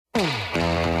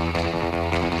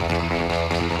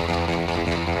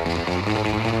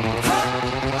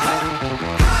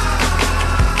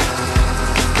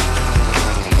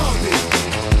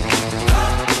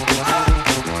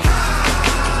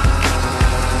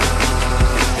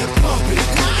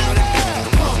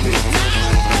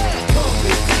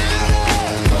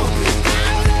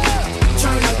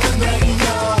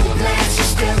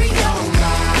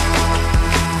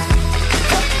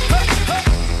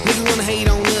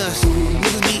us.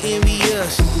 Niggas be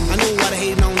envious. I know why they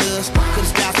hating on us,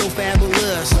 cause the style so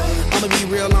fabulous. I'ma be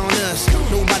real on us,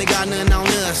 nobody got nothing on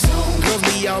us. Girls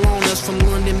be all on us, from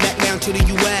London back down to the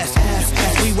US.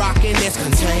 We rockin', that's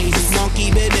contagious.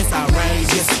 Monkey business,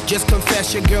 outrageous. Just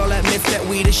confess your girl admits that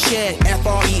we the shit.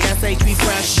 F-R-E-S-H, we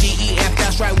fresh. G-E-F,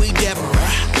 that's right, we different.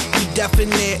 We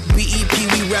definite. B-E-P,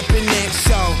 we reppin' it.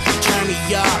 So, turn me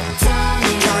up, turn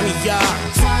me up,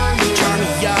 turn me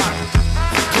up.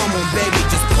 Come on, baby,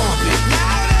 just pump it.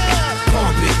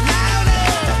 Pump it.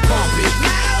 Pump it.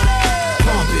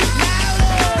 Pump it.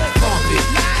 Pump it.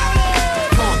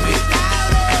 Pump it.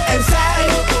 And say,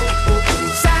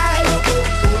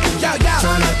 yo, yo.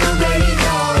 Turn up the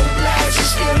radio, blast your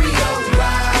stereo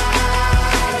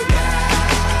right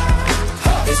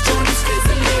now. This joint is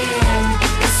sizzling,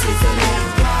 it's sizzling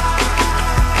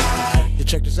right. You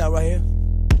check this out right here.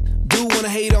 Do wanna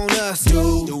hate on us,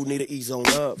 Dude need to ease on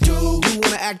up. do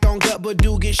wanna act on gut, but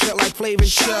do get shut like Flavor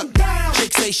Chuck.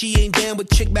 Chick say she ain't down, but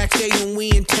chick backstage when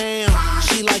we in town.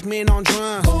 She like men on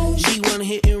drums, she wanna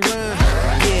hit and run.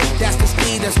 Yeah, that's the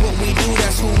speed, that's what we do,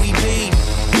 that's who we be.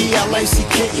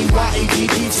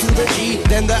 B-L-A-C-K-E-Y-A-D-D to the E,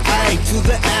 then the A to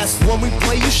the S. When we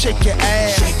play, you shake your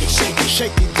ass. Shake it, shake it,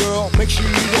 shake it, girl. Make sure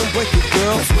you don't break it,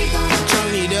 girl.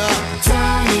 Turn it up,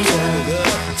 Turn it up,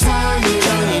 turn it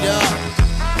turn it up.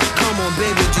 Come on,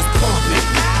 baby, just pump it.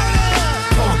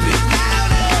 Pump it.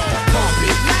 Pump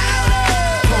it.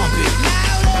 Pump it.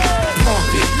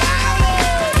 Pump it.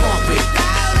 Pump it.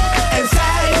 And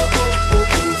say, yo,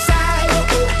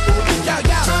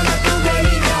 yo. Turn up the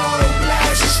radio,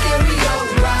 blast your stereo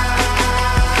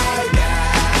right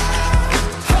now.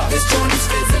 This joint is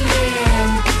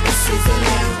sizzling, it's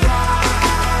sizzling right.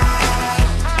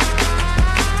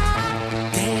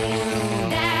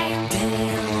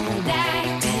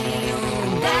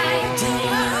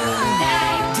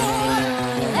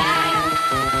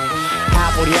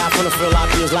 From the field, I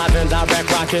feels live and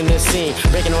direct, rocking the scene.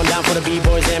 Breaking on down for the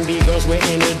B-boys and B-girls, we're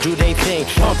in to do they thing.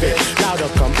 Pump it, louder,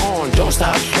 come on, don't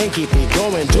stop, and keep it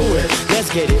going, do it. Let's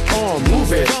get it on,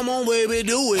 move it. Come on, baby,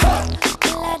 do it.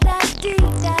 Blow my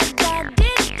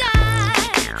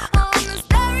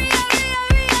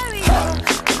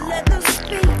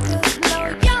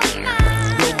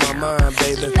mind,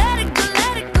 baby. Come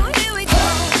on,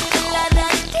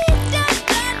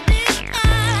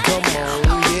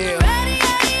 yeah.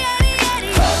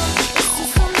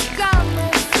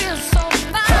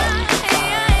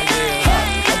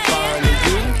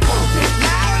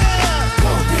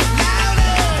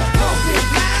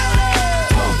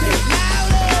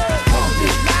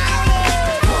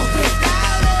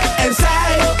 And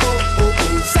say, yo,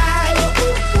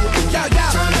 yo.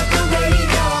 Turn up the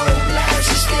radio, blast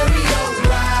your stereo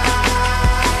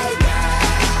right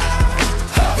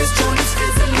now. This joint is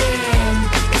sizzling,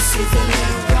 it's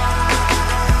sizzling right.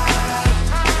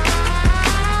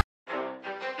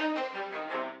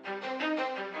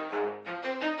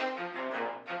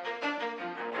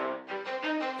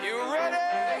 You ready?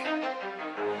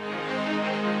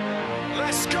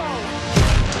 Let's go.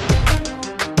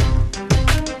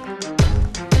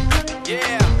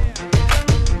 Yeah.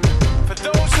 For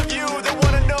those of you that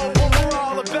want to know what we're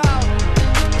all about,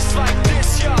 it's like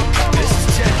this, y'all. This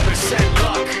is 10%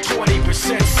 luck,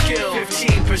 20% skill,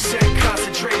 15%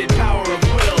 concentrated power of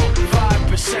will,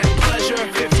 5% pleasure,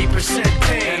 50%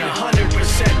 pain, and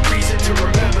 100% reason to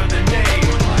remember the name.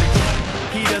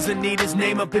 He doesn't need his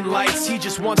name up in lights, he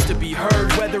just wants to be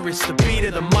heard, whether it's the beat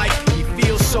or the mic. He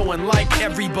feels so unlike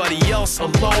everybody else,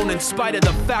 alone, in spite of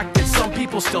the fact that some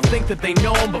people still think that they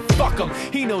know him, but fuck him,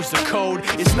 he knows the code.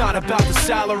 It's not about the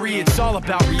salary, it's all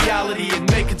about reality and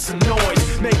making some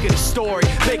noise, making a story,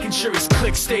 making sure his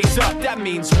click stays up. That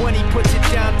means when he puts it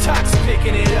down, Tox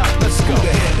picking it up. Let's go. Who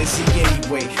the hell is he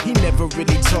anyway? He never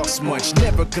really talks much,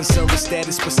 never concerned with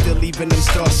status, but still leaving him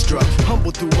starstruck.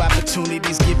 Humble through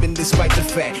opportunities given despite the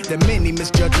fact that many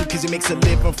misjudge him cause he makes a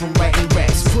living from writing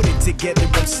raps. Put it together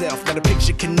himself, now the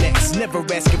picture connects, never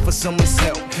asking for someone's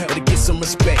help or to get some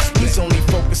respect. He's only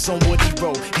focused on what he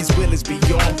wrote, his will is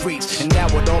beyond reach, and now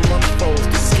it all unfolds,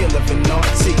 the skill of an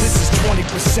artist. This is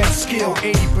 20% skill,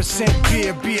 80%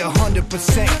 beer, be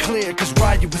 100% clear, cause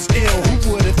Ryu was ill.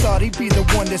 Who would've thought he'd be the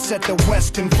one that set the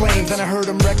West in flames? And I heard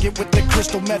him wreck it with the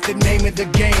crystal method, name of the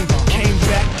game. Came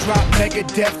back, dropped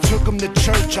Megadeth, took him to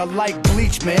church. I like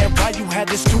Bleach, man. Ryu had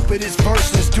the stupidest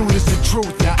verse, this dude is the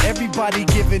truth. Now everybody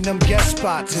giving them guest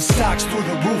spots and stocks through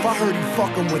the roof. I heard he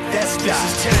fucking with that stock.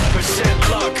 This is 10%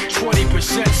 luck,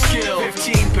 20% skill,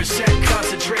 15%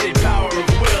 concentrated power of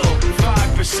will,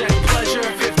 5% pleasure,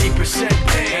 50%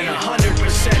 pain, and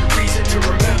 100% reason to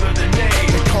remember the name.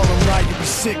 They call him Ryu,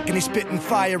 sick and he's spitting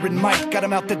fire. And Mike got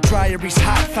him out the dryer, he's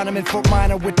hot. Found him in Fort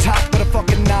Minor with top, but a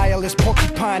fucking nihilist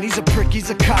porcupine. He's a prick, he's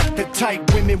a cock. The type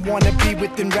women wanna be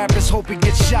within rappers, hope he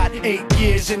gets shot. 8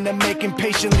 years in the making,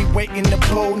 patiently waiting to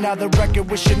blow. Now the record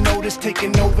with your notice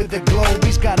taking over the globe.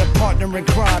 He's got a partner in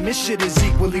crime, his shit is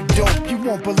equally dope. You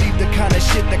won't believe the kind of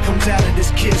shit that comes out of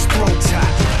this kid's throat.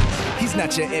 He's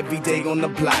not your everyday on the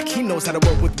block. He knows how to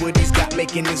work with what he's got,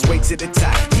 making his way to the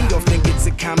top. He don't think it's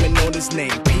a comment on his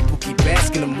name. People keep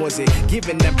asking him, was it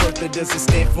given that birth or does it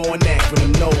stand for an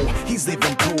acronym? No, he's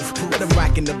living proof. Let him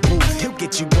rock in the booth. He'll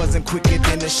get you buzzing quicker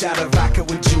than a shot of vodka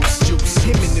with juice.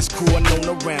 Him and his crew are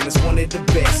known around as one of the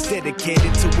best.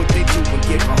 Dedicated to what they do and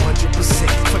give 100%.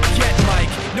 Forget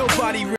Mike, nobody